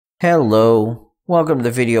Hello, welcome to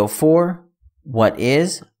the video for what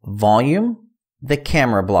is volume, the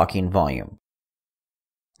camera blocking volume.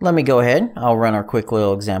 Let me go ahead, I'll run our quick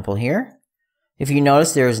little example here. If you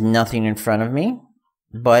notice, there is nothing in front of me,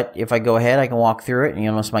 but if I go ahead, I can walk through it and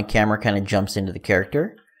you'll notice my camera kind of jumps into the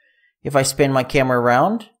character. If I spin my camera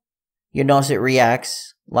around, you'll notice it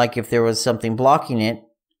reacts like if there was something blocking it,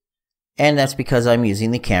 and that's because I'm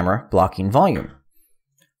using the camera blocking volume.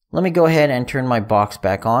 Let me go ahead and turn my box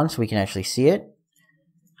back on so we can actually see it.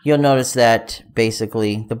 You'll notice that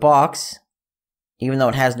basically the box, even though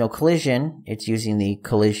it has no collision, it's using the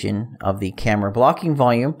collision of the camera blocking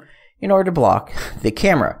volume in order to block the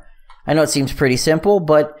camera. I know it seems pretty simple,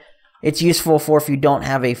 but it's useful for if you don't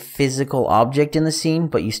have a physical object in the scene,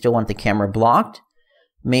 but you still want the camera blocked.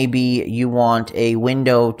 Maybe you want a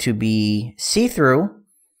window to be see-through,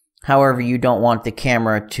 however, you don't want the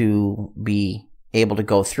camera to be able to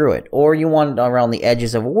go through it, or you want it around the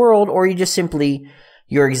edges of a world, or you just simply,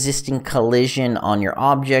 your existing collision on your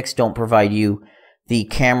objects don't provide you the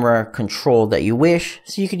camera control that you wish,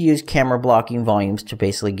 so you could use camera blocking volumes to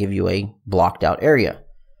basically give you a blocked out area.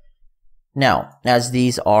 Now, as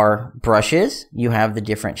these are brushes, you have the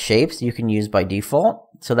different shapes you can use by default,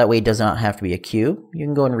 so that way it does not have to be a cube. You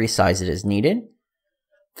can go and resize it as needed.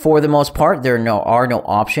 For the most part, there are no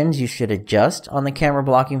options you should adjust on the camera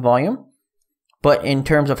blocking volume. But in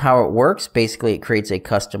terms of how it works, basically it creates a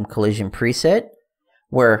custom collision preset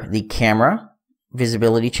where the camera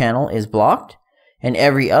visibility channel is blocked and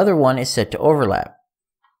every other one is set to overlap.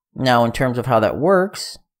 Now, in terms of how that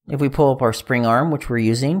works, if we pull up our spring arm, which we're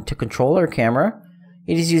using to control our camera,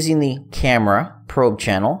 it is using the camera probe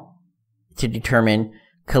channel to determine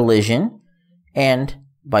collision, and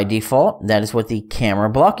by default, that is what the camera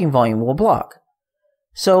blocking volume will block.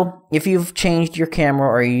 So if you've changed your camera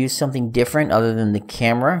or you use something different other than the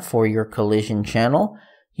camera for your collision channel,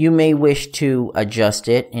 you may wish to adjust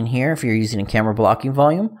it in here if you're using a camera blocking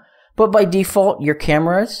volume. But by default, your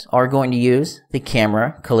cameras are going to use the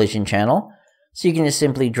camera collision channel. So you can just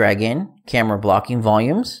simply drag in camera blocking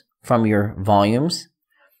volumes from your volumes,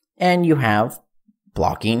 and you have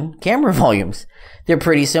blocking camera volumes. They're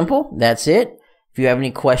pretty simple. That's it. If you have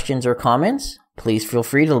any questions or comments, please feel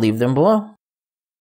free to leave them below.